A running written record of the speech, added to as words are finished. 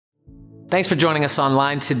Thanks for joining us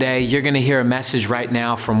online today. You're going to hear a message right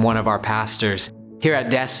now from one of our pastors. Here at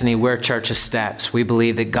Destiny, we're a church of steps. We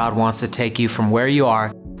believe that God wants to take you from where you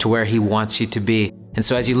are to where He wants you to be. And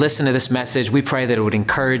so as you listen to this message, we pray that it would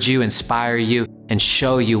encourage you, inspire you, and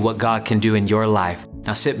show you what God can do in your life.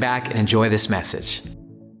 Now sit back and enjoy this message.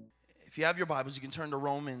 If you have your Bibles, you can turn to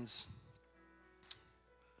Romans,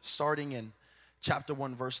 starting in chapter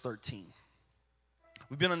 1, verse 13.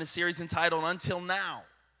 We've been on a series entitled Until Now.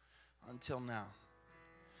 Until Now.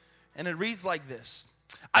 And it reads like this.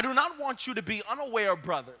 I do not want you to be unaware,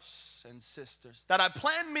 brothers and sisters, that I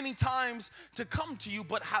planned many times to come to you,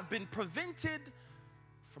 but have been prevented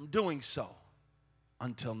from doing so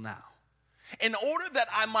until now, in order that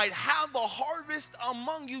I might have a harvest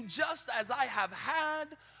among you, just as I have had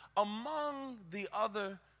among the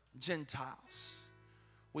other Gentiles.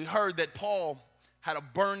 We heard that Paul had a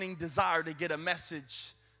burning desire to get a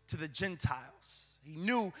message to the Gentiles. He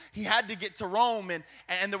knew he had to get to Rome,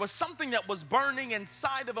 and there was something that was burning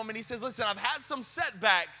inside of him. And he says, listen, I've had some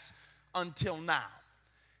setbacks until now.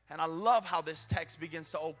 And I love how this text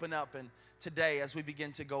begins to open up. And today, as we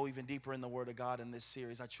begin to go even deeper in the Word of God in this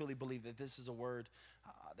series, I truly believe that this is a word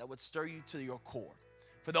that would stir you to your core.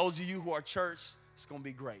 For those of you who are church, it's going to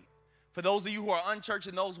be great. For those of you who are unchurched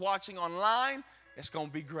and those watching online, it's going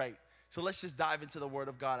to be great. So let's just dive into the Word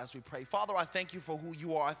of God as we pray. Father, I thank you for who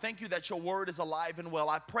you are. I thank you that your Word is alive and well.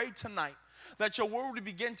 I pray tonight that your Word would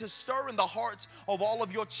begin to stir in the hearts of all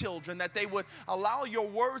of your children, that they would allow your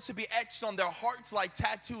words to be etched on their hearts like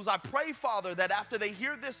tattoos. I pray, Father, that after they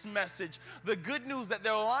hear this message, the good news that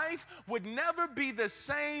their life would never be the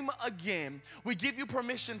same again. We give you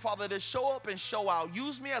permission, Father, to show up and show out.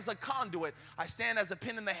 Use me as a conduit. I stand as a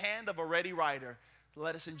pen in the hand of a ready writer.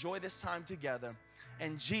 Let us enjoy this time together.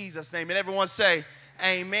 In Jesus' name. And everyone say,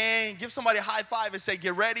 amen. Give somebody a high five and say,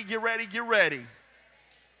 get ready, get ready, get ready.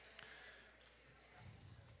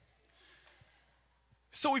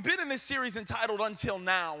 So we've been in this series entitled Until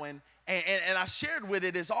Now, and I shared with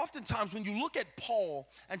it is oftentimes when you look at Paul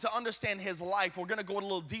and to understand his life, we're going to go a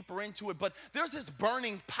little deeper into it, but there's this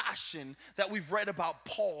burning passion that we've read about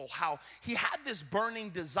Paul, how he had this burning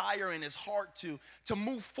desire in his heart to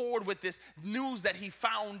move forward with this news that he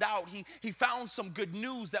found out. He found some good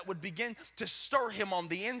news that would begin to stir him on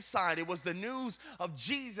the inside. It was the news of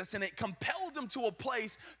Jesus, and it compelled him to a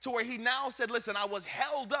place to where he now said, listen, I was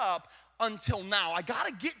held up until now. I got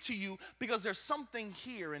to get to you because there's something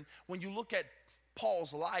here. And when you look at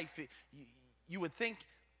Paul's life, you would think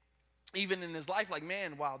even in his life like,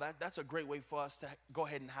 man, wow, that's a great way for us to go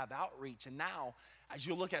ahead and have outreach. And now as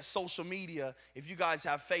you look at social media, if you guys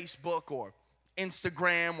have Facebook or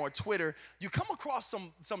Instagram or Twitter, you come across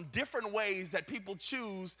some different ways that people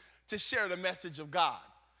choose to share the message of God.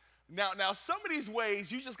 Now some of these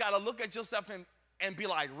ways you just got to look at yourself and be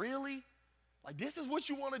like, really? Like, this is what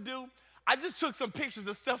you want to do? I just took some pictures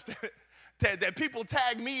of stuff that people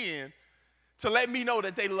tag me in to let me know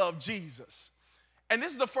that they love Jesus. And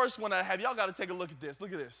this is the first one I have. Y'all got to take a look at this.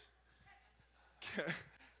 Look at this.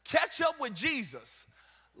 Catch up with Jesus.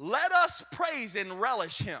 Let us praise and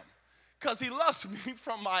relish him because he loves me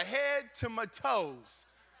from my head to my toes.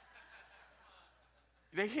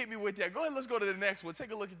 They hit me with that. Go ahead, let's go to the next one.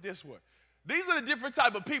 Take a look at this one. These are the different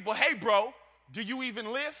type of people. Hey, bro, do you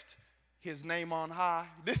even lift? His name on high.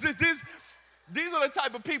 These are the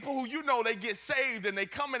type of people who you know they get saved and they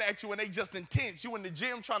coming at you and they just intense. You in the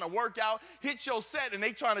gym trying to work out, hit your set, and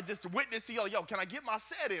they trying to just witness to you. Yo, can I get my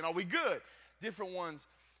set in? Are we good? Different ones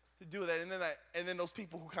do that. And then those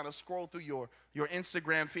people who kind of scroll through your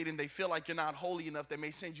Instagram feed and they feel like you're not holy enough, they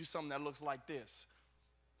may send you something that looks like this.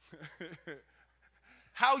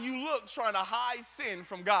 How you look trying to hide sin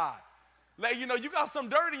from God. Like, you know, you got some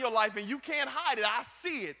dirt in your life and you can't hide it. I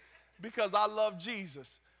see it. Because I love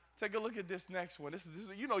Jesus. Take a look at this next one. This,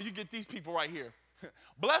 you know, you get these people right here.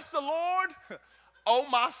 Bless the Lord, oh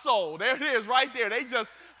my soul. There it is right there. They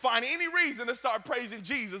just find any reason to start praising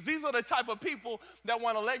Jesus. These are the type of people that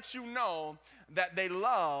want to let you know that they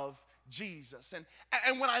love Jesus.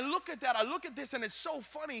 And when I look at that, I look at this and it's so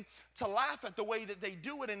funny to laugh at the way that they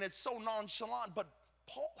do it and it's so nonchalant. But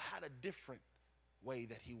Paul had a different way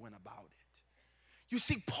that he went about it. You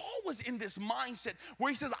see, Paul was in this mindset where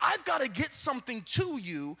he says, I've got to get something to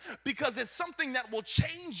you because it's something that will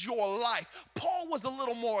change your life. Paul was a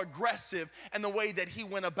little more aggressive in the way that he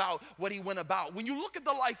went about what he went about. When you look at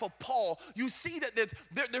the life of Paul, you see that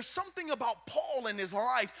there's something about Paul in his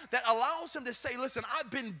life that allows him to say, listen, I've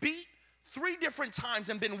been beat 3 different times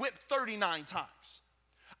and been whipped 39 times.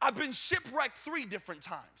 I've been shipwrecked 3 different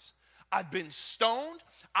times. I've been stoned,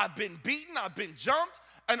 I've been beaten, I've been jumped.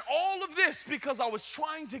 And all of this because I was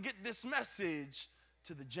trying to get this message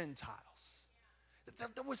to the Gentiles.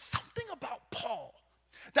 There was something about Paul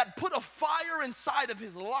that put a fire inside of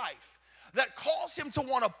his life that caused him to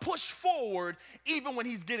want to push forward even when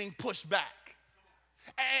he's getting pushed back.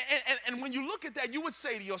 And when you look at that, you would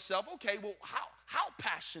say to yourself, okay, well, how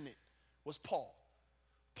passionate was Paul?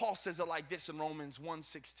 Paul says it like this in Romans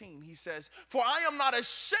 1:16. He says, "For I am not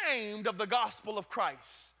ashamed of the gospel of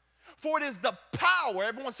Christ, for it is the power,"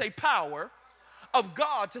 everyone say power, "of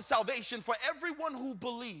God to salvation for everyone who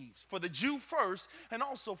believes, for the Jew first and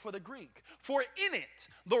also for the Greek. For in it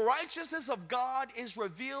the righteousness of God is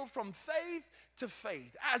revealed from faith to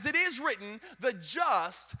faith. As it is written, the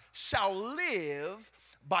just shall live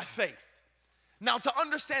by faith." Now, to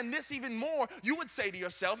understand this even more, you would say to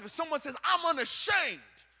yourself, if someone says, "I'm unashamed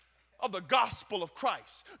of the gospel of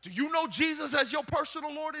Christ," do you know Jesus as your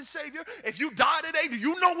personal Lord and Savior? If you die today, do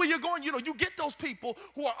you know where you're going? You know, you get those people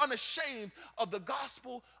who are unashamed of the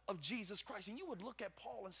gospel of Jesus Christ. And you would look at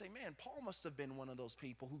Paul and say, man, Paul must have been one of those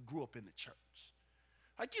people who grew up in the church.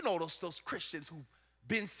 Like, you know, those Christians who've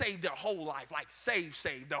been saved their whole life, like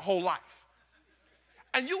saved their whole life.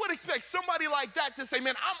 And you would expect somebody like that to say,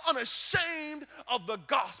 man, I'm unashamed of the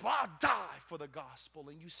gospel. I'll die for the gospel.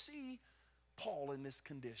 And you see Paul in this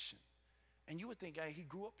condition. And you would think, hey, he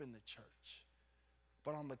grew up in the church.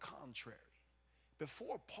 But on the contrary,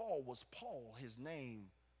 before Paul was Paul, his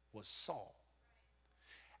name was Saul.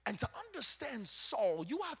 And to understand Saul,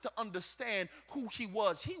 you have to understand who he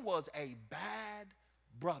was. He was a bad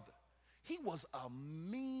brother. He was a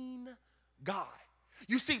mean guy.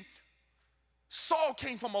 You see, Saul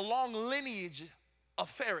came from a long lineage of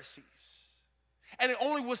Pharisees. And it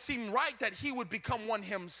only would seem right that he would become one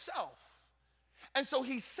himself. And so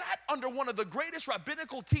he sat under one of the greatest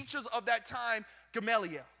rabbinical teachers of that time,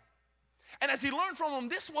 Gamaliel. And as he learned from him,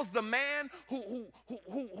 this was the man who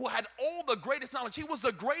had all the greatest knowledge. He was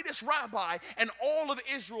the greatest rabbi in all of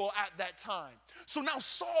Israel at that time. So now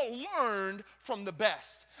Saul learned from the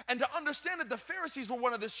best. And to understand that the Pharisees were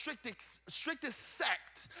one of the strictest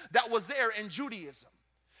sects that was there in Judaism.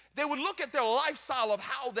 They would look at their lifestyle of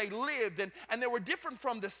how they lived, and they were different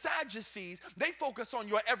from the Sadducees. They focused on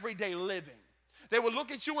your everyday living. They would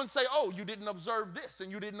look at you and say, oh, you didn't observe this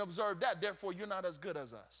and you didn't observe that, therefore you're not as good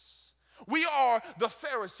as us. We are the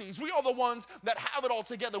Pharisees. We are the ones that have it all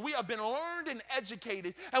together. We have been learned and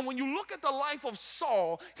educated. And when you look at the life of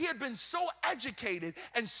Saul, he had been so educated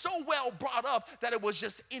and so well brought up that it was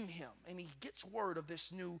just in him. And he gets word of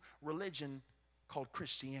this new religion called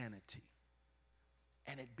Christianity.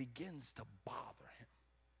 And it begins to bother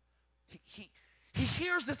him. He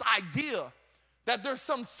hears this idea that there's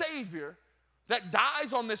some Savior that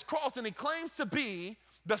dies on this cross and he claims to be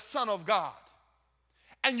the Son of God.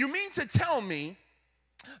 And you mean to tell me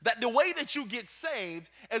that the way that you get saved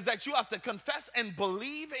is that you have to confess and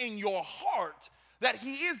believe in your heart that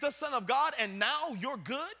he is the Son of God and now you're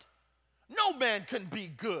good? No man can be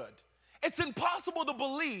good. It's impossible to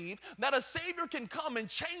believe that a Savior can come and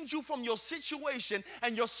change you from your situation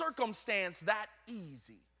and your circumstance that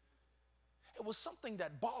easy. It was something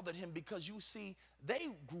that bothered him because you see, they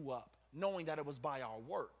grew up knowing that it was by our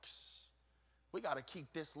works. We got to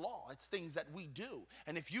keep this law. It's things that we do.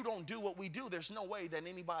 And if you don't do what we do, there's no way that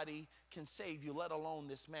anybody can save you, let alone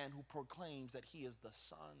this man who proclaims that he is the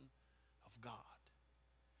Son of God.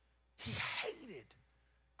 He hated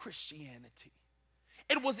Christianity.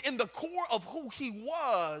 It was in the core of who he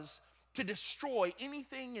was to destroy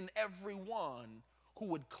anything and everyone who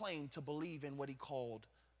would claim to believe in what he called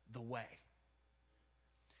the way.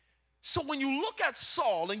 So when you look at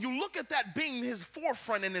Saul and you look at that being his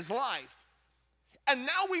forefront in his life, and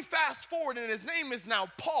now we fast forward and his name is now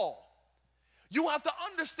Paul. You have to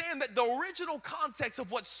understand that the original context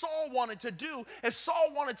of what Saul wanted to do is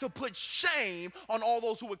Saul wanted to put shame on all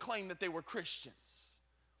those who would claim that they were Christians.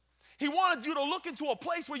 He wanted you to look into a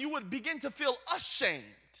place where you would begin to feel ashamed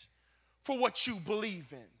for what you believe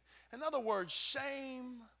in. In other words,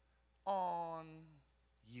 shame on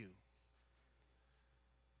you.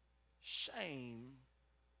 Shame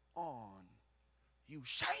on you.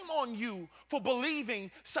 Shame on you for believing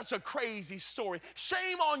such a crazy story.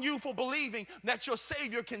 Shame on you for believing that your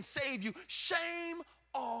Savior can save you. Shame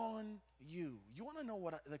on you. You want to know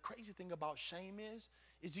what the crazy thing about shame is?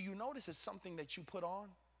 Do you notice it's something that you put on?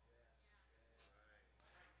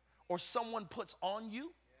 Or someone puts on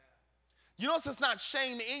you? You notice it's not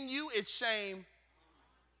shame in you, it's shame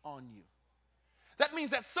on you. That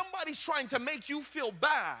means that somebody's trying to make you feel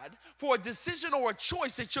bad for a decision or a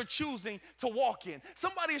choice that you're choosing to walk in.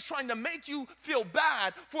 Somebody is trying to make you feel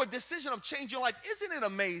bad for a decision of changing your life. Isn't it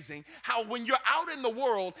amazing how when you're out in the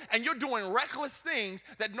world and you're doing reckless things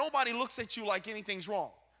that nobody looks at you like anything's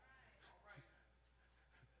wrong?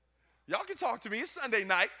 Y'all can talk to me. It's Sunday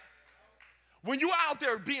night. When you're out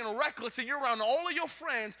there being reckless and you're around all of your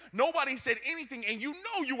friends, nobody said anything, and you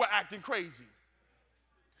know you were acting crazy.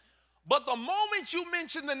 But the moment you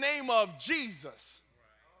mention the name of Jesus,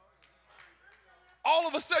 all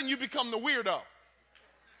of a sudden you become the weirdo.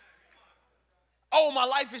 Oh, my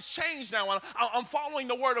life has changed now. I'm following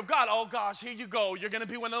the word of God. Oh gosh, here you go. You're going to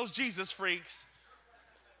be one of those Jesus freaks.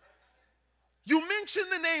 You mention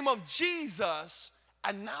the name of Jesus,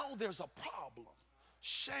 and now there's a problem.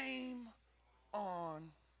 Shame on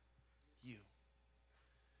you.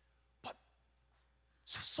 But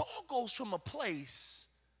so Saul goes from a place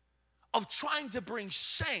of trying to bring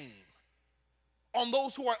shame on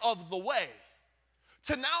those who are of the way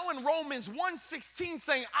to now in Romans 1:16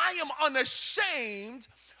 saying, I am unashamed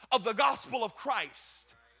of the gospel of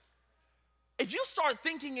Christ. If you start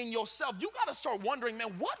thinking in yourself, you got to start wondering, man,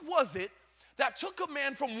 what was it that took a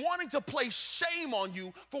man from wanting to place shame on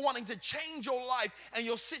you for wanting to change your life and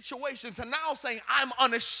your situation to now saying, I'm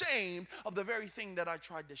unashamed of the very thing that I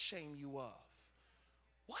tried to shame you of?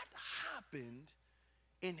 What happened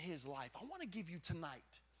in his life? I want to give you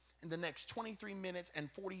tonight, in the next 23 minutes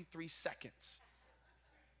and 43 seconds,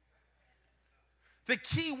 the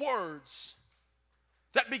key words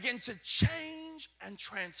that begin to change and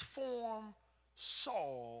transform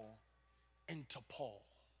Saul into Paul.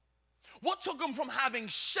 What took him from having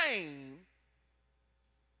shame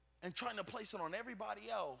and trying to place it on everybody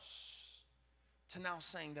else to now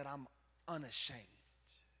saying that I'm unashamed?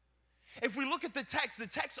 If we look at the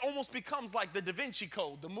text almost becomes like the Da Vinci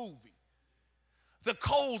Code, the movie. The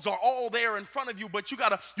codes are all there in front of you, but you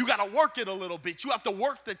gotta work it a little bit. You have to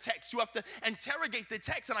work the text. You have to interrogate the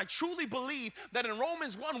text. And I truly believe that in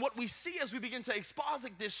Romans 1, what we see as we begin to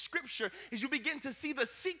exposit this scripture is you begin to see the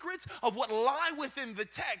secrets of what lie within the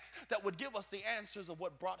text that would give us the answers of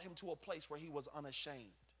what brought him to a place where he was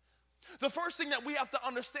unashamed. The first thing that we have to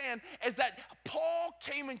understand is that Paul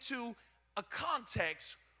came into a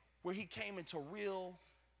context where he came into real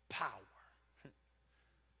power. The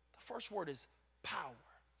first word is power.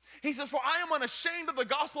 He says, for I am unashamed of the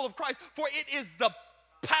gospel of Christ, for it is the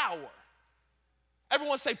power.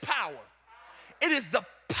 Everyone say power. It is the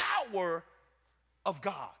power of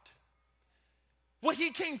God. What he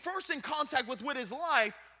came first in contact with his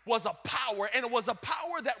life was a power, and it was a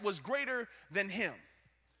power that was greater than him.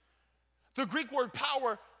 The Greek word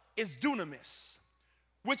power is dunamis,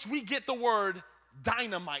 which we get the word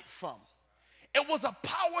dynamite from. It was a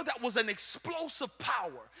power that was an explosive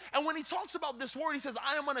power. And when he talks about this word, he says,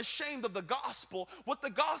 I am unashamed of the gospel. What the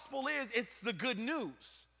gospel is, it's the good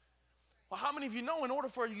news. Well, how many of you know in order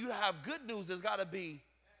for you to have good news, there's got to be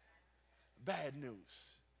bad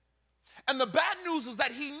news? And the bad news is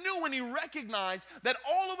that he knew and he recognized that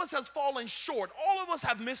all of us has fallen short. All of us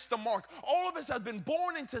have missed the mark. All of us have been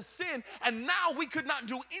born into sin. And now we could not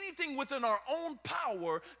do anything within our own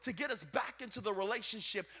power to get us back into the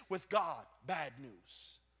relationship with God. Bad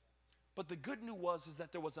news. But the good news is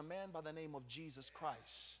that there was a man by the name of Jesus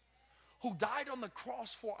Christ who died on the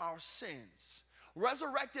cross for our sins,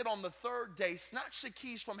 resurrected on the third day, snatched the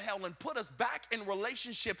keys from hell and put us back in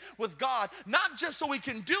relationship with God, not just so we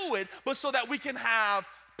can do it, but so that we can have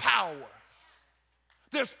power.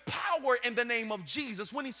 There's power in the name of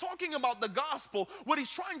Jesus. When he's talking about the gospel, what he's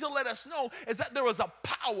trying to let us know is that there is a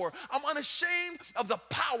power. I'm unashamed of the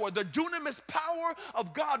power, the dunamis power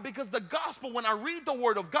of God, because the gospel, when I read the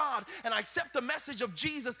word of God and I accept the message of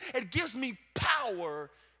Jesus, it gives me power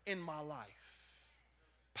in my life.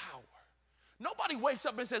 Power. Nobody wakes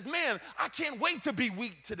up and says, man, I can't wait to be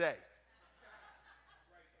weak today.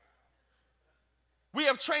 We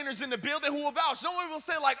have trainers in the building who will vouch. No one will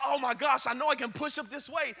say like, oh my gosh, I know I can push up this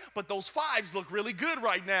way, but those fives look really good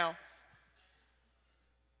right now.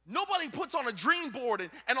 Nobody puts on a dream board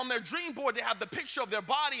and on their dream board they have the picture of their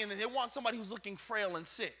body and then they want somebody who's looking frail and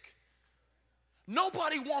sick.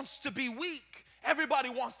 Nobody wants to be weak.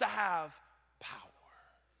 Everybody wants to have power.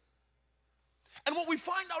 And what we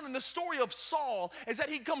find out in the story of Saul is that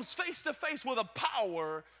he comes face to face with a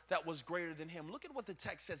power that was greater than him. Look at what the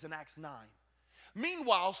text says in Acts 9.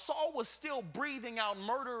 Meanwhile, Saul was still breathing out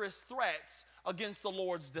murderous threats against the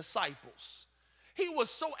Lord's disciples. He was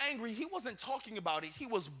so angry, he wasn't talking about it, he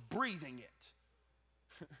was breathing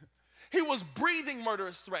it. He was breathing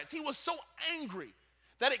murderous threats. He was so angry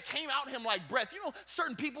that it came out him like breath. You know,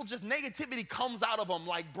 certain people, just negativity comes out of them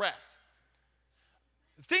like breath.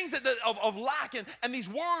 Things of lack and these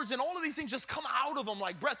words and all of these things just come out of him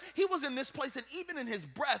like breath. He was in this place, and even in his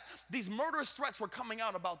breath, these murderous threats were coming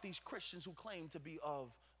out about these Christians who claimed to be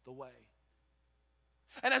of the way.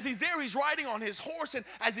 And as he's there, he's riding on his horse, and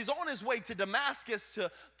as he's on his way to Damascus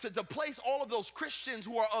to place all of those Christians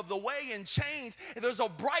who are of the way in chains, and there's a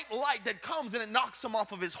bright light that comes and it knocks him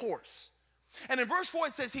off of his horse. And in verse 4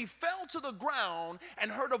 it says, he fell to the ground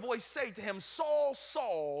and heard a voice say to him, Saul,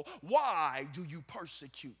 Saul, why do you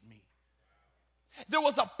persecute me? There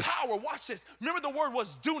was a power, watch this, remember the word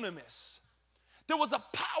was dunamis. There was a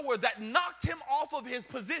power that knocked him off of his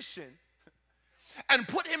position and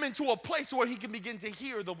put him into a place where he can begin to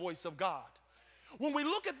hear the voice of God. When we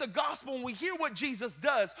look at the gospel and we hear what Jesus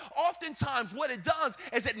does, oftentimes what it does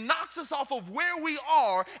is it knocks us off of where we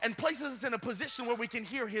are and places us in a position where we can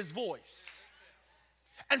hear his voice.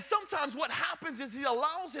 And sometimes what happens is he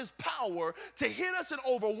allows his power to hit us and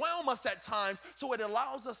overwhelm us at times, so it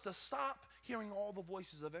allows us to stop hearing all the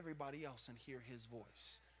voices of everybody else and hear his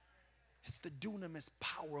voice. It's the dunamis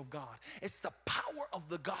power of God. It's the power of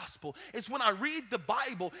the gospel. It's when I read the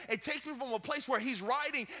Bible, it takes me from a place where he's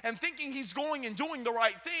writing and thinking he's going and doing the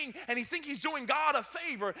right thing, and he thinks he's doing God a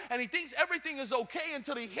favor, and he thinks everything is okay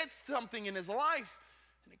until he hits something in his life,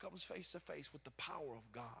 and he comes face to face with the power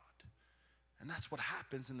of God. And that's what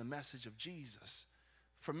happens in the message of Jesus.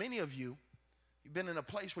 For many of you, you've been in a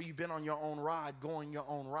place where you've been on your own ride, going your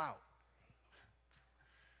own route.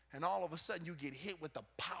 And all of a sudden you get hit with the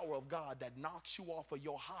power of God that knocks you off of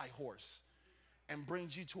your high horse and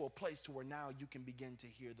brings you to a place to where now you can begin to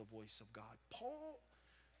hear the voice of God. Paul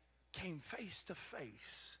came face to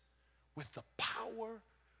face with the power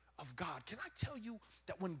of God. Can I tell you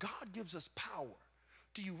that when God gives us power,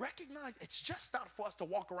 do you recognize it's just not for us to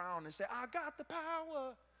walk around and say, I got the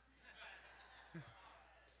power.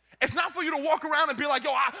 It's not for you to walk around and be like,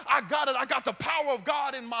 yo, I got it. I got the power of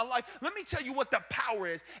God in my life. Let me tell you what the power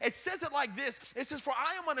is. It says it like this. It says, for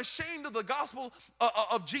I am unashamed of the gospel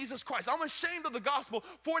of Jesus Christ. I'm ashamed of the gospel,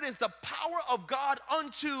 for it is the power of God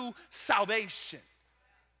unto salvation.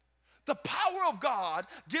 The power of God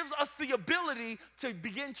gives us the ability to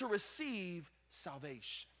begin to receive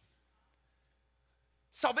salvation.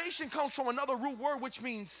 Salvation comes from another root word which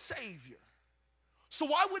means savior. So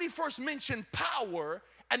why would he first mention power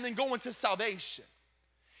and then go into salvation?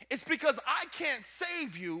 It's because I can't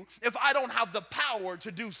save you if I don't have the power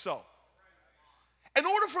to do so. In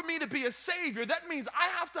order for me to be a savior, that means I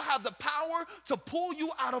have to have the power to pull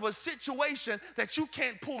you out of a situation that you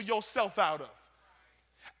can't pull yourself out of.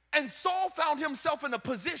 And Saul found himself in a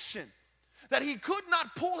position that he could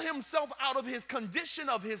not pull himself out of his condition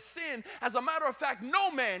of his sin. As a matter of fact,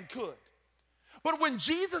 no man could. But when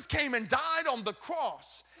Jesus came and died on the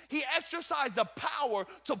cross, he exercised the power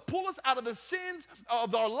to pull us out of the sins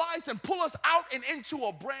of our lives and pull us out and into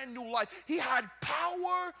a brand new life. He had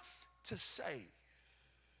power to save.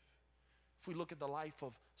 If we look at the life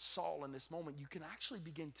of Saul in this moment, you can actually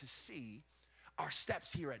begin to see our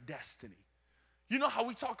steps here at Destiny. You know how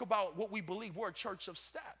we talk about what we believe? We're a church of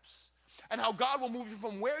steps. And how God will move you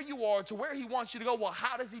from where you are to where he wants you to go. Well,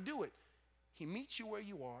 how does he do it? He meets you where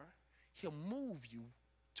you are. He'll move you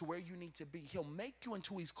to where you need to be. He'll make you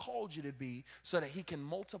into who he's called you to be so that he can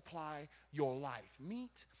multiply your life.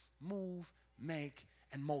 Meet, move, make,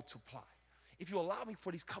 and multiply. If you allow me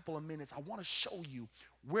for these couple of minutes, I want to show you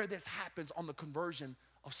where this happens on the conversion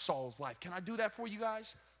of Saul's life. Can I do that for you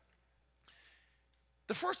guys?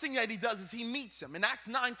 The first thing that he does is he meets him. In Acts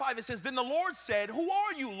 9:5 it says, then the Lord said, who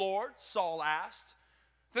are you, Lord? Saul asked.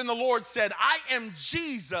 Then the Lord said, I am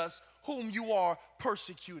Jesus whom you are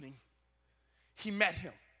persecuting. He met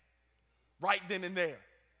him right then and there.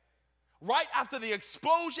 Right after the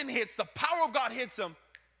explosion hits, the power of God hits him,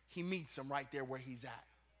 he meets him right there where he's at.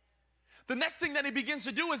 The next thing that he begins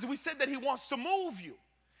to do is we said that he wants to move you.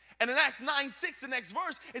 And in Acts 9:6, the next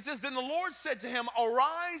verse, it says, then the Lord said to him,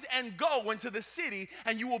 arise and go into the city,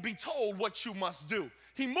 and you will be told what you must do.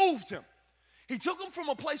 He moved him. He took him from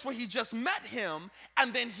a place where he just met him,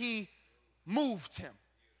 and then he moved him.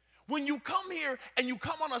 When you come here and you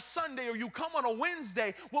come on a Sunday or you come on a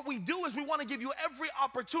Wednesday, what we do is we want to give you every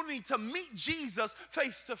opportunity to meet Jesus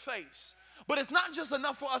face to face. But it's not just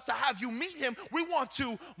enough for us to have you meet him. We want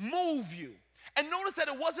to move you. And notice that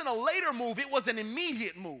it wasn't a later move, it was an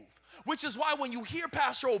immediate move. Which is why when you hear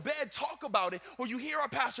Pastor Obed talk about it, or you hear our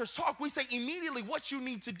pastors talk, we say immediately what you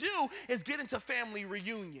need to do is get into family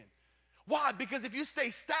reunion. Why? Because if you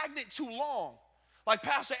stay stagnant too long, like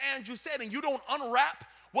Pastor Andrew said, and you don't unwrap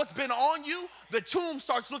what's been on you, the tomb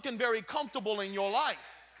starts looking very comfortable in your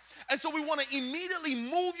life. And so we want to immediately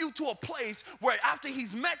move you to a place where after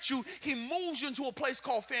he's met you, he moves you into a place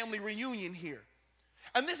called family reunion here.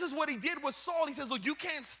 And this is what he did with Saul. He says, look, you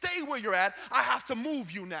can't stay where you're at. I have to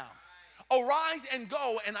move you now. Arise and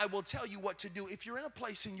go, and I will tell you what to do. If you're in a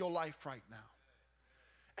place in your life right now,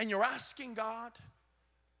 and you're asking God,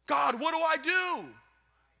 God, what do I do?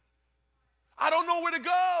 I don't know where to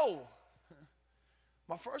go.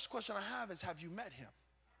 My first question I have you met him?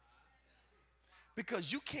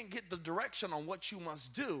 Because you can't get the direction on what you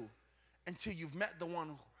must do until you've met the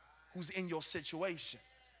one who's in your situation.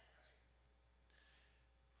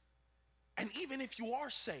 And even if you are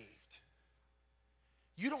saved,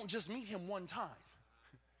 you don't just meet him one time.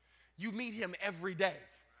 You meet him every day.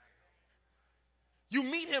 You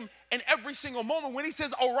meet him in every single moment. When he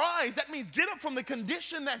says arise, that means get up from the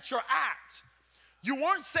condition that you're at. You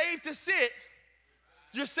weren't saved to sit,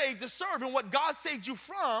 you're saved to serve. And what God saved you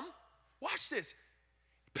from, watch this,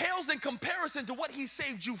 pales in comparison to what he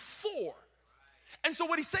saved you for. And so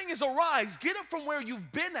what he's saying is arise, get up from where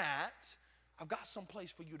you've been at. I've got some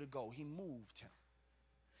place for you to go. He moved him.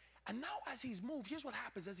 And now as he's moved, here's what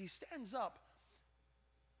happens. As he stands up,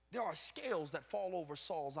 there are scales that fall over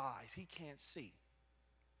Saul's eyes. He can't see.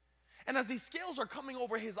 And as these scales are coming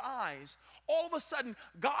over his eyes, all of a sudden,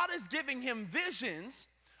 God is giving him visions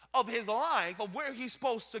of his life, of where he's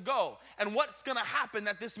supposed to go and what's going to happen,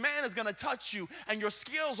 that this man is going to touch you and your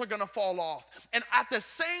scales are going to fall off. And at the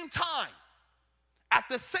same time,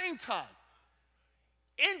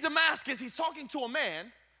 in Damascus, he's talking to a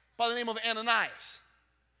man by the name of Ananias.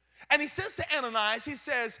 And he says to Ananias, he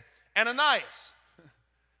says, Ananias,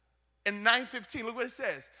 in 9:15, look what it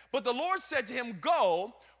says. But the Lord said to him,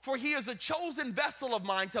 go, for he is a chosen vessel of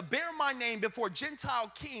mine to bear my name before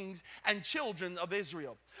Gentile kings and children of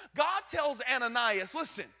Israel. God tells Ananias,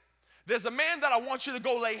 listen, there's a man that I want you to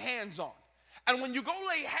go lay hands on. And when you go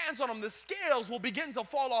lay hands on him, the scales will begin to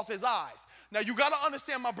fall off his eyes. Now you got to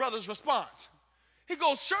understand my brother's response. He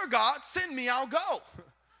goes, sure, God, send me, I'll go.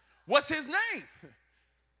 What's his name?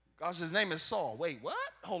 God says, his name is Saul. Wait, what?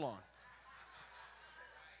 Hold on.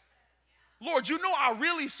 Lord, you know I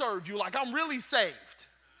really serve you, like I'm really saved.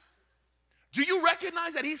 Do you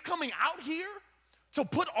recognize that he's coming out here to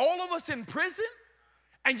put all of us in prison?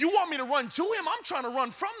 And you want me to run to him? I'm trying to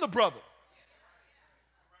run from the brother.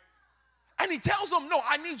 And he tells him, no,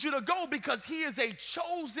 I need you to go because he is a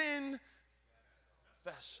chosen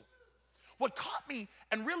vessel. What caught me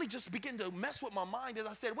and really just began to mess with my mind is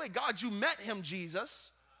I said, wait, God, you met him,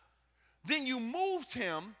 Jesus. Then you moved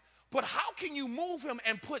him, but how can you move him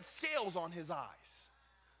and put scales on his eyes?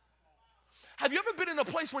 Have you ever been in a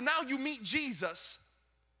place where now you meet Jesus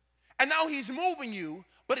and now he's moving you,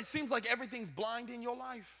 but it seems like everything's blind in your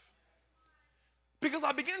life? Because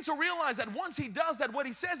I begin to realize that once he does that, what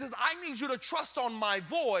he says is, I need you to trust on my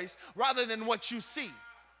voice rather than what you see.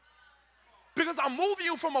 Because I'm moving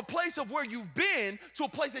you from a place of where you've been to a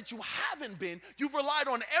place that you haven't been. You've relied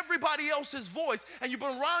on everybody else's voice, and you've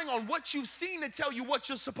been relying on what you've seen to tell you what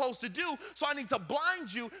you're supposed to do. So I need to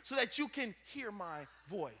blind you so that you can hear my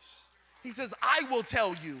voice. He says, I will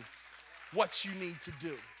tell you what you need to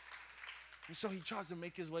do. And so he tries to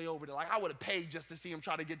make his way over there. Like, I would have paid just to see him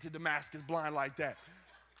try to get to Damascus blind like that.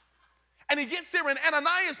 And he gets there, and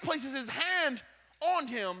Ananias places his hand on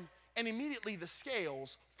him, and immediately the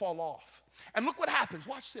scales fall off. And look what happens.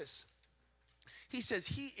 Watch this. He says,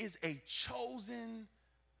 he is a chosen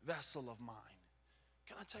vessel of mine.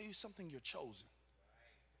 Can I tell you something? You're chosen.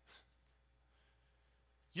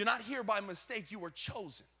 You're not here by mistake. You were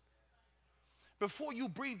chosen. Before you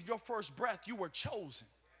breathed your first breath, you were chosen.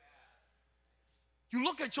 You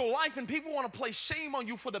look at your life and people want to place shame on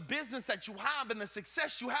you for the business that you have and the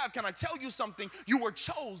success you have. Can I tell you something? You were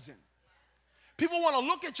chosen. People want to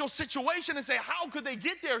look at your situation and say, how could they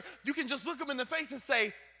get there? You can just look them in the face and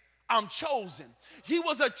say, I'm chosen. He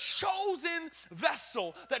was a chosen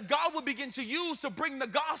vessel that God would begin to use to bring the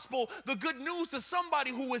gospel, the good news to somebody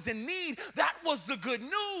who was in need. That was the good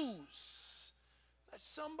news. That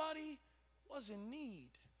somebody was in need.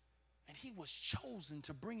 And he was chosen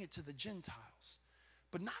to bring it to the Gentiles.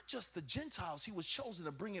 But not just the Gentiles, he was chosen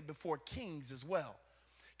to bring it before kings as well.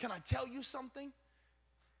 Can I tell you something?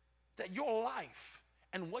 That your life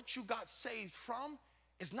and what you got saved from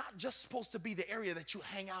is not just supposed to be the area that you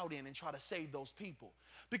hang out in and try to save those people.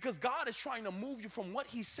 Because God is trying to move you from what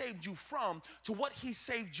he saved you from to what he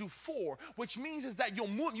saved you for, which means is that you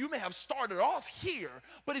may have started off here,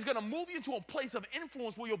 but he's going to move you into a place of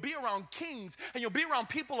influence where you'll be around kings and you'll be around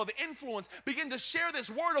people of influence. Begin to share this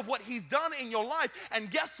word of what he's done in your life. And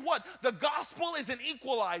guess what? The gospel is an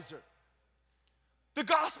equalizer. The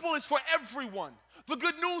gospel is for everyone. The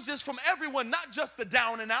good news is from everyone, not just the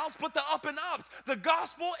down and outs, but the up and ups. The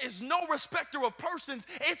gospel is no respecter of persons.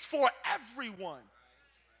 It's for everyone.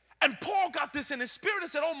 And Paul got this in his spirit and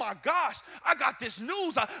said, oh my gosh, I got this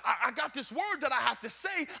news. I got this word that I have to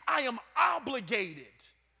say. I am obligated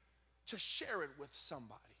to share it with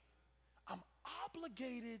somebody. I'm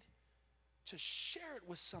obligated to share it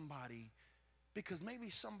with somebody because maybe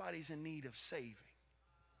somebody's in need of saving.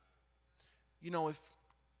 You know, if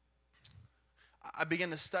I began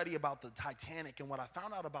to study about the Titanic, and what I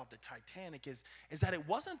found out about the Titanic is that it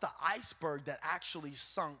wasn't the iceberg that actually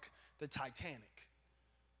sunk the Titanic.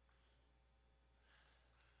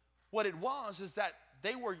 What it was is that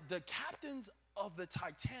the captains of the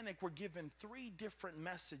Titanic were given 3 different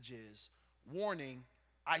messages: warning,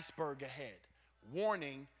 iceberg ahead;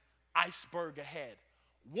 warning, iceberg ahead;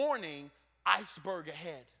 warning, iceberg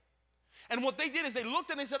ahead. And what they did is they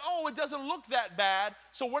looked and they said, oh, it doesn't look that bad,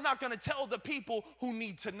 so we're not going to tell the people who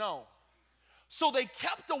need to know. So they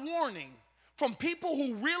kept a warning from people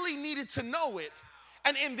who really needed to know it,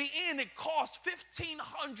 and in the end it cost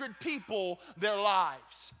 1,500 people their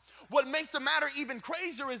lives. What makes the matter even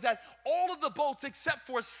crazier is that all of the boats except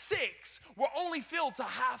for 6 were only filled to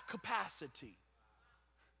half capacity.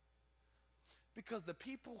 Because the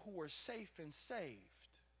people who were safe and saved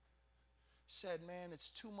said, man,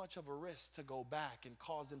 it's too much of a risk to go back and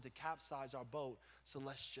cause them to capsize our boat, so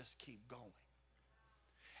let's just keep going.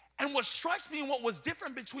 And what strikes me and what was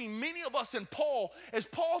different between many of us and Paul is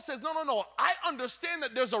Paul says, no, I understand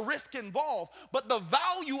that there's a risk involved, but the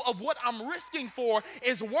value of what I'm risking for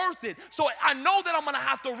is worth it. So I know that I'm going to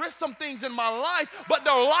have to risk some things in my life, but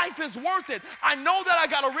their life is worth it. I know that I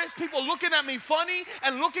got to risk people looking at me funny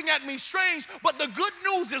and looking at me strange, but the good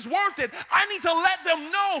news is worth it. I need to let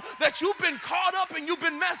them know that you've been caught up and you've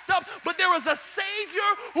been messed up, but there is a Savior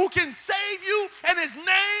who can save you, and his name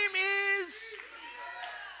is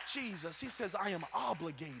Jesus. He says, I am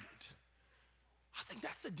obligated. I think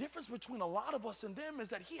that's the difference between a lot of us and them, is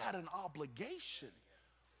that he had an obligation.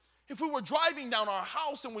 If we were driving down our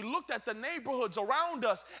house and we looked at the neighborhoods around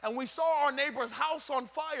us and we saw our neighbor's house on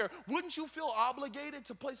fire, wouldn't you feel obligated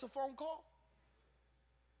to place a phone call?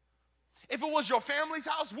 If it was your family's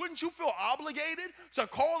house, wouldn't you feel obligated to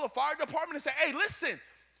call the fire department and say, hey, listen,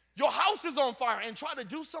 your house is on fire, and try to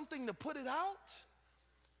do something to put it out?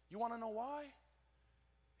 You want to know why?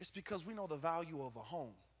 It's because we know the value of a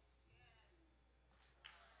home.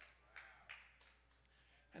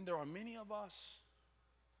 And there are many of us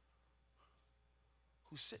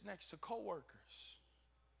who sit next to coworkers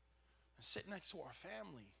and sit next to our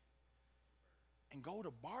family and go to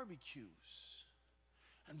barbecues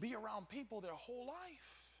and be around people their whole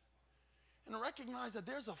life and recognize that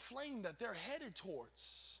there's a flame that they're headed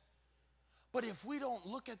towards. But if we don't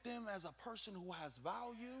look at them as a person who has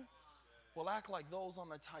value, we'll act like those on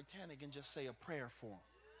the Titanic and just say a prayer for them.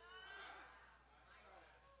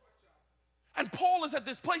 And Paul is at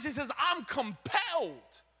this place. He says, I'm compelled.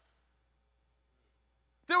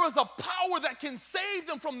 There is a power that can save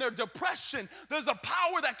them from their depression. There's a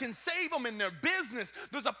power that can save them in their business.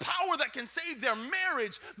 There's a power that can save their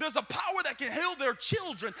marriage. There's a power that can heal their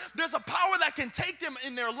children. There's a power that can take them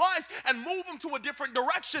in their lives and move them to a different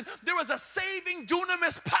direction. There is a saving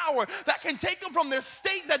dunamis power that can take them from their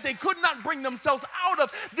state that they could not bring themselves out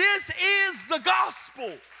of. This is the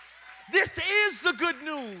gospel. This is the good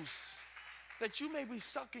news, that you may be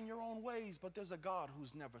stuck in your own ways, but there's a God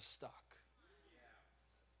who's never stuck.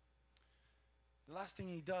 The last thing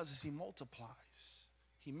he does is he multiplies.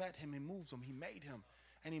 He met him, he moves him, he made him,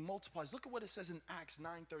 and he multiplies. Look at what it says in Acts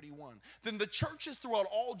 9:31. Then the churches throughout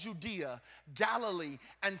all Judea, Galilee,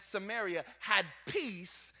 and Samaria had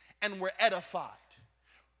peace and were edified.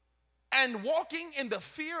 And walking in the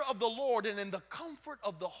fear of the Lord and in the comfort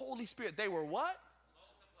of the Holy Spirit, they were what?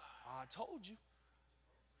 Multiplied. I told you.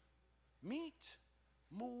 Meet,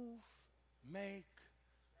 move, make,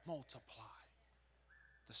 multiply.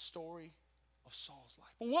 The story of Saul's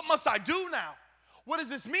life. Well, what must I do now? What does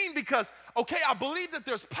this mean? Because, okay, I believe that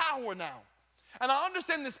there's power now. And I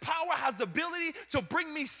understand this power has the ability to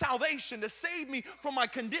bring me salvation, to save me from my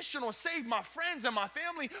condition, or save my friends and my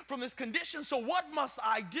family from this condition. So what must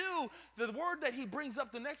I do? The word that he brings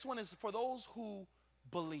up, the next one, is for those who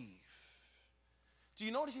believe. Do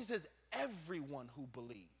you notice he says everyone who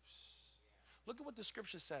believes? Look at what the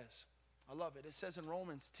scripture says. I love it. It says in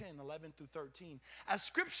Romans 10:11-13, as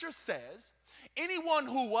scripture says, anyone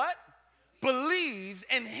who what? Believes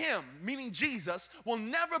in him, meaning Jesus, will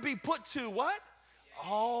never be put to what?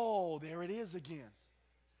 Oh, there it is again.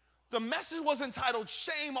 The message was entitled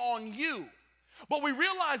Shame on You. But we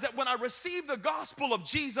realize that when I receive the gospel of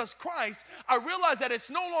Jesus Christ, I realize that it's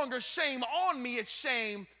no longer shame on me, it's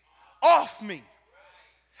shame off me.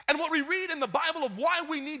 And what we read in the Bible of why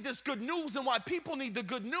we need this good news and why people need the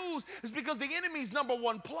good news is because the enemy's number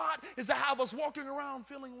one plot is to have us walking around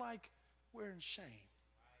feeling like we're in shame.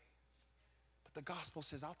 But the gospel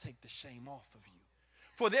says, I'll take the shame off of you.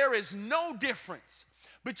 For there is no difference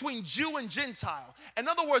between Jew and Gentile. In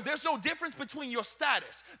other words, there's no difference between your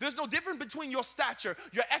status. There's no difference between your stature,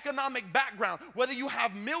 your economic background, whether you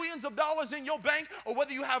have millions of dollars in your bank or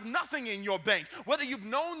whether you have nothing in your bank, whether you've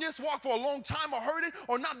known this walk for a long time or heard it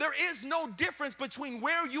or not. There is no difference between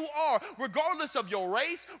where you are, regardless of your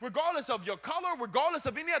race, regardless of your color, regardless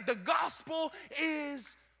of any of the gospel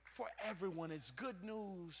is for everyone. It's good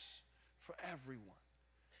news for everyone.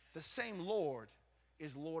 The same Lord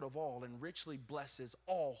is Lord of all and richly blesses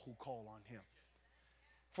all who call on him.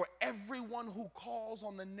 For everyone who calls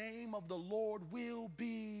on the name of the Lord will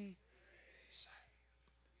be saved.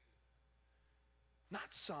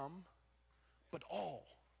 Not some, but all.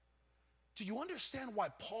 Do you understand why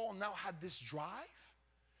Paul now had this drive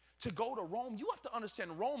to go to Rome? You have to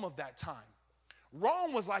understand Rome of that time.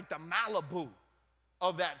 Rome was like the Malibu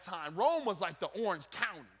of that time. Rome was like the Orange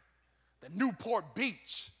County, the Newport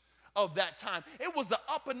Beach of that time. It was the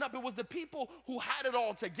up and up. It was the people who had it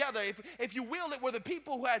all together. If you will, it were the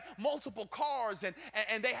people who had multiple cars and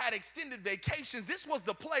they had extended vacations. This was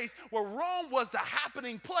the place where Rome was the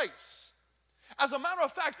happening place. As a matter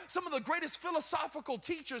of fact, some of the greatest philosophical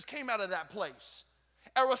teachers came out of that place.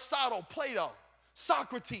 Aristotle, Plato,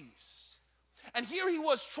 Socrates. And here he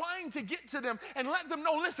was trying to get to them and let them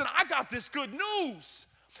know, listen, I got this good news.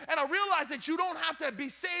 And I realized that you don't have to be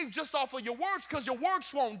saved just off of your works because your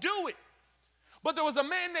works won't do it. But there was a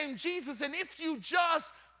man named Jesus, and if you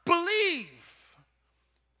just believe,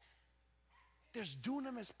 there's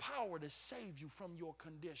dunamis power to save you from your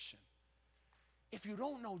condition. If you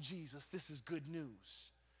don't know Jesus, this is good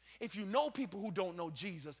news. If you know people who don't know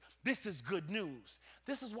Jesus, this is good news.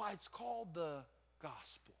 This is why it's called the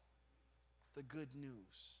gospel, the good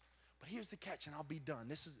news. But here's the catch, and I'll be done.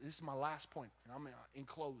 This is my last point, and I'm in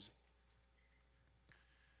closing.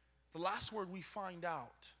 The last word we find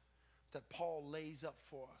out that Paul lays up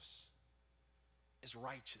for us is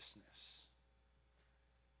righteousness.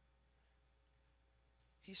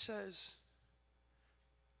 He says,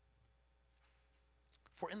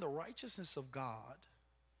 for in the righteousness of God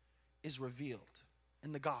is revealed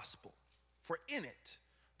in the gospel. For in it,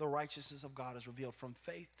 the righteousness of God is revealed from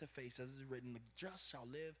faith to faith, as is written, the just shall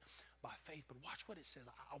live by faith. But watch what it says.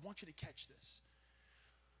 I want you to catch this.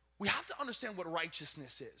 We have to understand what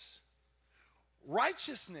righteousness is.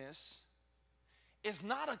 Righteousness is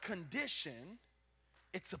not a condition,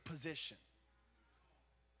 it's a position.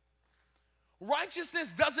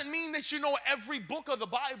 Righteousness doesn't mean that you know every book of the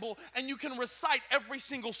Bible and you can recite every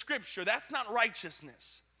single scripture. That's not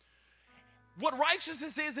righteousness. What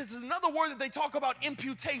righteousness is another word that they talk about,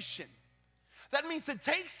 imputation. That means to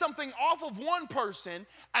take something off of one person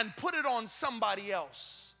and put it on somebody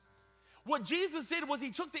else. What Jesus did was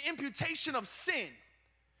he took the imputation of sin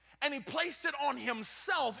and he placed it on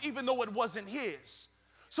himself even though it wasn't his,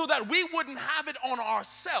 so that we wouldn't have it on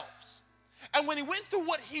ourselves. And when he went through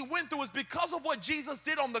what he went through, it was because of what Jesus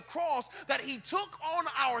did on the cross that he took on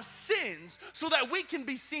our sins so that we can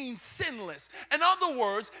be seen sinless. In other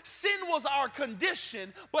words, sin was our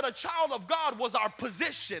condition, but a child of God was our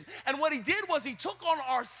position. And what he did was he took on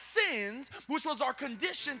our sins, which was our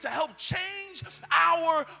condition, to help change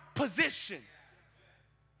our position.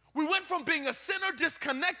 We went from being a sinner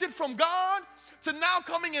disconnected from God to now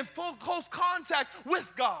coming in full close contact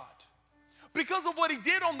with God. Because of what he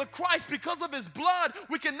did on the Christ, because of his blood,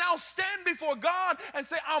 we can now stand before God and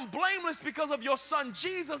say, I'm blameless because of your son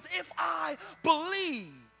Jesus if I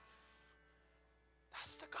believe.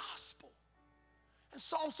 That's the gospel. In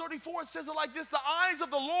Psalm 34, it says it like this: the eyes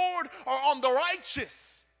of the Lord are on the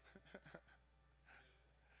righteous.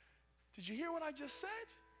 Did you hear what I just said?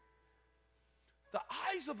 The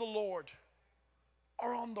eyes of the Lord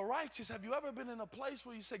are on the righteous. Have you ever been in a place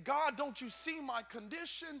where you say, God, don't you see my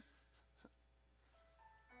condition?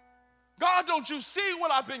 God, don't you see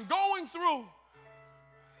what I've been going through?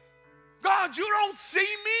 God, you don't see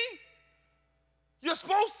me? You're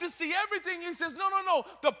supposed to see everything. He says, no.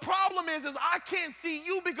 The problem is I can't see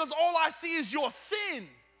you because all I see is your sin.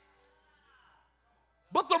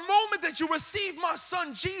 But the moment that you receive my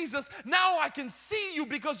son Jesus, now I can see you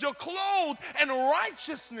because you're clothed in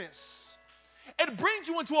righteousness. It brings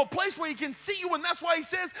you into a place where he can see you, and that's why he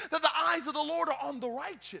says that the eyes of the Lord are on the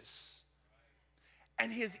righteous.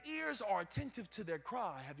 And his ears are attentive to their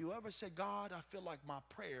cry. Have you ever said, God, I feel like my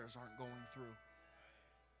prayers aren't going through?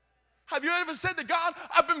 Have you ever said to God,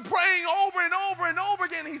 I've been praying over and over and over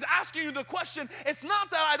again? He's asking you the question. It's not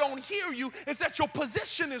that I don't hear you, it's that your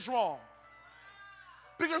position is wrong.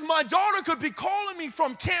 Because my daughter could be calling me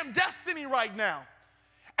from Camp Destiny right now.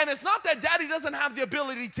 And it's not that daddy doesn't have the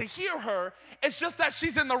ability to hear her, it's just that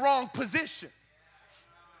she's in the wrong position.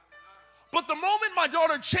 But the moment my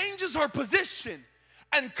daughter changes her position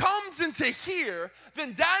and comes into here,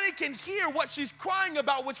 then daddy can hear what she's crying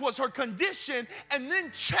about, which was her condition, and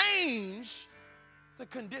then change the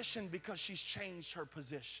condition because she's changed her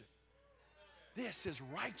position. This is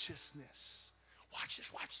righteousness. Watch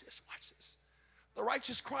this, watch this, watch this. The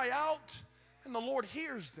righteous cry out, and the Lord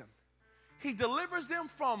hears them. He delivers them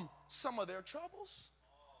from some of their troubles.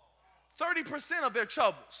 30% of their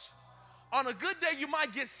troubles. On a good day, you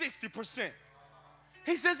might get 60%.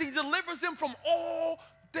 He says he delivers them from all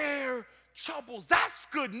their troubles. That's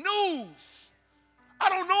good news. I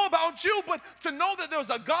don't know about you, but to know that there's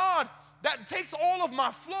a God that takes all of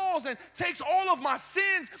my flaws and takes all of my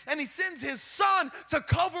sins, and he sends his son to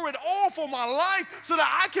cover it all for my life so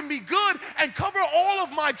that I can be good and cover all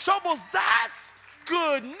of my troubles. That's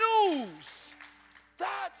good news.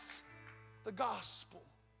 That's the gospel.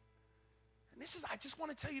 And I just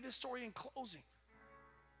want to tell you this story in closing.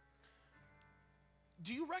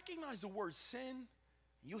 Do you recognize the word sin?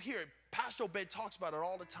 You hear it. Pastor Obed talks about it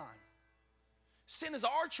all the time. Sin is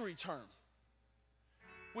an archery term,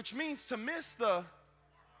 which means to miss the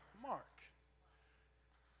mark.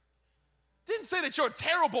 Didn't say that you're a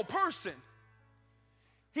terrible person.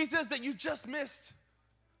 He says that you just missed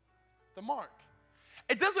the mark.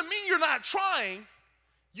 It doesn't mean you're not trying.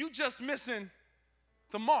 You just missing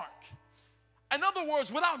the mark. In other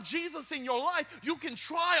words, without Jesus in your life, you can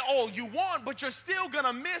try all you want, but you're still going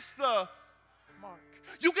to miss the mark.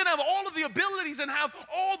 You can have all of the abilities and have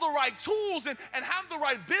all the right tools and have the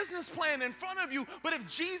right business plan in front of you, but if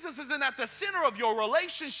Jesus isn't at the center of your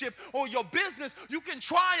relationship or your business, you can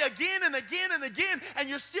try again and again and again, and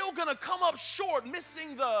you're still going to come up short,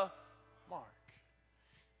 missing the mark.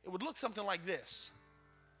 It would look something like this.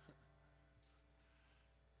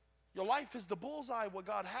 Your life is the bullseye, what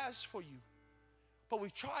God has for you. But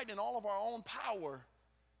we've tried in all of our own power,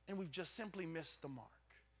 and we've just simply missed the mark.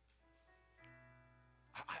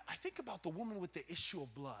 I think about the woman with the issue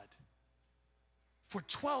of blood. For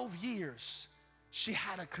 12 years, she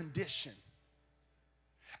had a condition.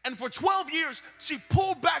 And for 12 years, she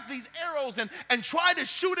pulled back these arrows and tried to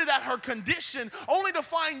shoot it at her condition, only to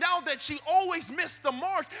find out that she always missed the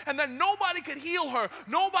mark and that nobody could heal her,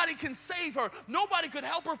 nobody can save her, nobody could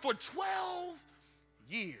help her. For 12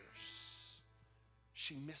 years,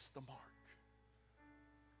 she missed the mark.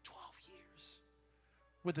 12 years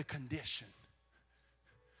with a condition.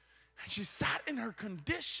 And she sat in her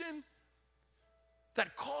condition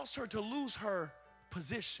that caused her to lose her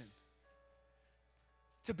position.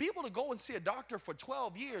 To be able to go and see a doctor for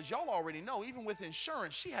 12 years, y'all already know, even with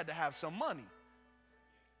insurance, she had to have some money.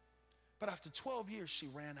 But after 12 years, she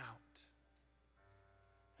ran out.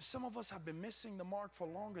 Some of us have been missing the mark for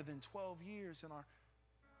longer than 12 years, and our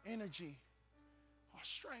energy, our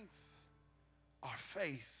strength, our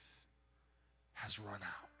faith has run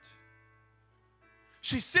out.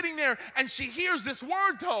 She's sitting there and she hears this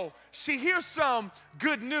word though. She hears some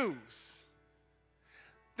good news.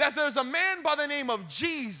 That there's a man by the name of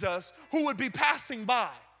Jesus who would be passing by.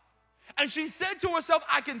 And she said to herself,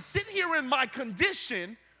 I can sit here in my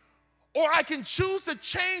condition, or I can choose to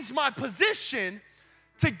change my position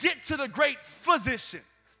to get to the great physician.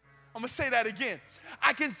 I'm going to say that again.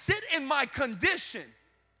 I can sit in my condition,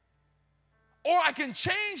 or I can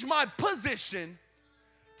change my position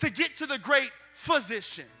to get to the great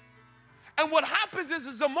physician. And what happens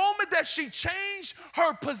is the moment that she changed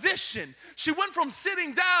her position, she went from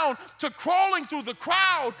sitting down to crawling through the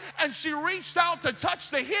crowd, and she reached out to touch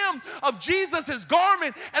the hem of Jesus'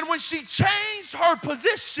 garment. And when she changed her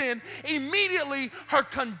position, immediately her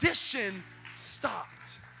condition stopped.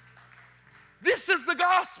 This is the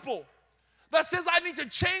gospel that says I need to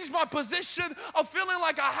change my position of feeling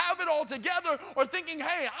like I have it all together, or thinking,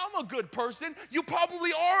 hey, I'm a good person. You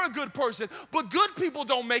probably are a good person, but good people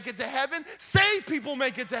don't make it to heaven. Saved people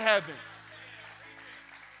make it to heaven.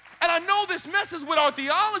 And I know this messes with our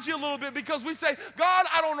theology a little bit, because we say, God,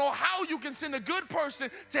 I don't know how you can send a good person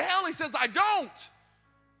to hell. He says, I don't.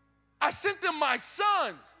 I sent them my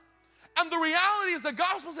son. And the reality is the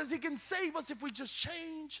gospel says he can save us if we just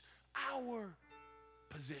change our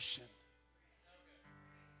position.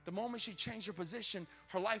 The moment she changed her position,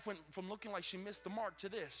 her life went from looking like she missed the mark to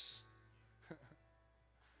this.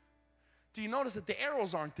 Do you notice that the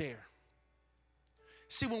arrows aren't there?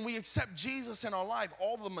 See, when we accept Jesus in our life,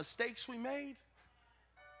 all the mistakes we made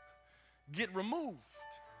get removed.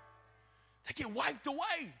 They get wiped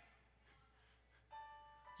away.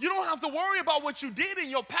 You don't have to worry about what you did in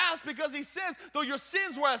your past, because he says, though your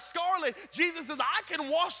sins were as scarlet, Jesus says, I can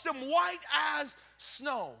wash them white as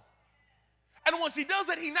snow. And once he does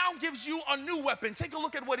that, he now gives you a new weapon. Take a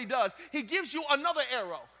look at what he does. He gives you another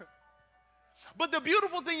arrow. But the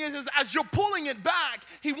beautiful thing is as you're pulling it back,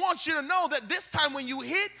 he wants you to know that this time when you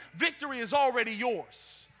hit, victory is already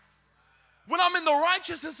yours. When I'm in the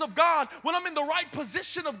righteousness of God, when I'm in the right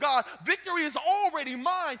position of God, victory is already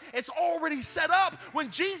mine. It's already set up. When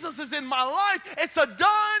Jesus is in my life, it's a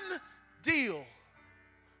done deal.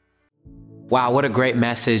 Wow, what a great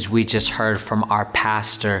message we just heard from our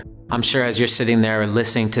pastor. I'm sure as you're sitting there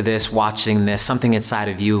listening to this, watching this, something inside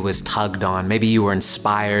of you was tugged on. Maybe you were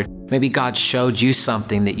inspired. Maybe God showed you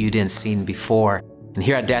something that you didn't see before. And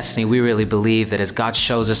here at Destiny, we really believe that as God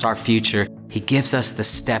shows us our future, he gives us the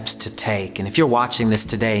steps to take. And if you're watching this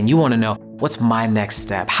today and you want to know, what's my next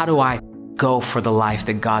step? How do I go for the life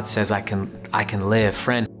that God says I can live?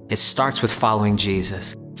 Friend, it starts with following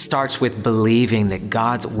Jesus. It starts with believing that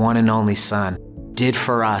God's one and only Son did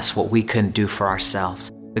for us what we couldn't do for ourselves.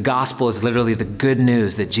 The gospel is literally the good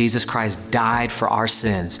news that Jesus Christ died for our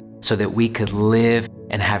sins so that we could live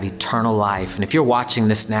and have eternal life. And if you're watching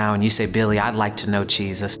this now and you say, Billy, I'd like to know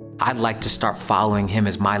Jesus. I'd like to start following him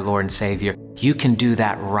as my Lord and Savior. You can do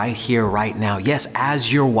that right here, right now. Yes,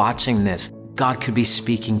 as you're watching this, God could be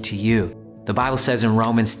speaking to you. The Bible says in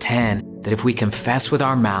Romans 10 that if we confess with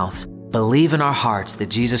our mouths, believe in our hearts that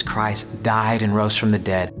Jesus Christ died and rose from the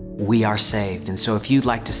dead, we are saved. And so if you'd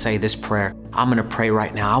like to say this prayer, I'm going to pray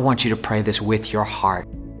right now. I want you to pray this with your heart.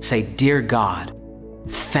 Say, Dear God,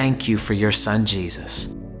 thank you for your Son,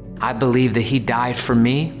 Jesus. I believe that he died for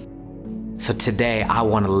me, so today I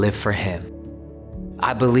want to live for him.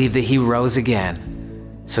 I believe that he rose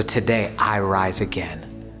again, so today I rise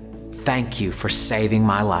again. Thank you for saving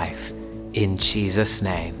my life. In Jesus'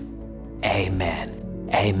 name, amen.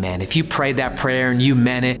 Amen. If you prayed that prayer and you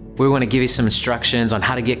meant it, we want to give you some instructions on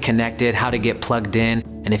how to get connected, how to get plugged in.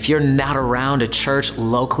 And if you're not around a church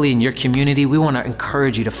locally in your community, we want to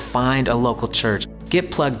encourage you to find a local church.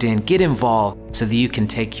 Get plugged in, get involved so that you can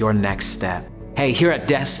take your next step. Hey, here at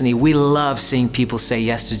Destiny, we love seeing people say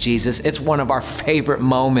yes to Jesus. It's one of our favorite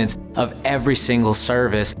moments of every single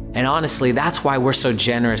service. And honestly, that's why we're so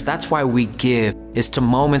generous. That's why we give, is to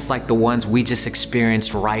moments like the ones we just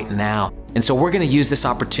experienced right now. And so we're going to use this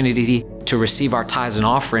opportunity to receive our tithes and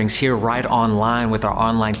offerings here right online with our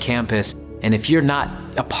online campus. And if you're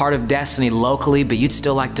not a part of Destiny locally, but you'd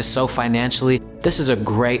still like to sow financially, this is a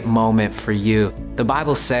great moment for you. The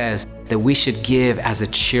Bible says that we should give as a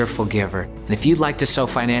cheerful giver. And if you'd like to sow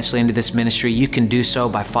financially into this ministry, you can do so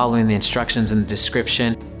by following the instructions in the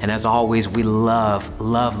description. And as always, we love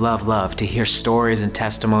to hear stories and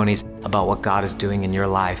testimonies about what God is doing in your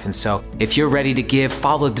life. And so if you're ready to give,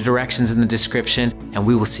 follow the directions in the description, and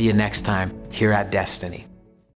we will see you next time here at Destiny.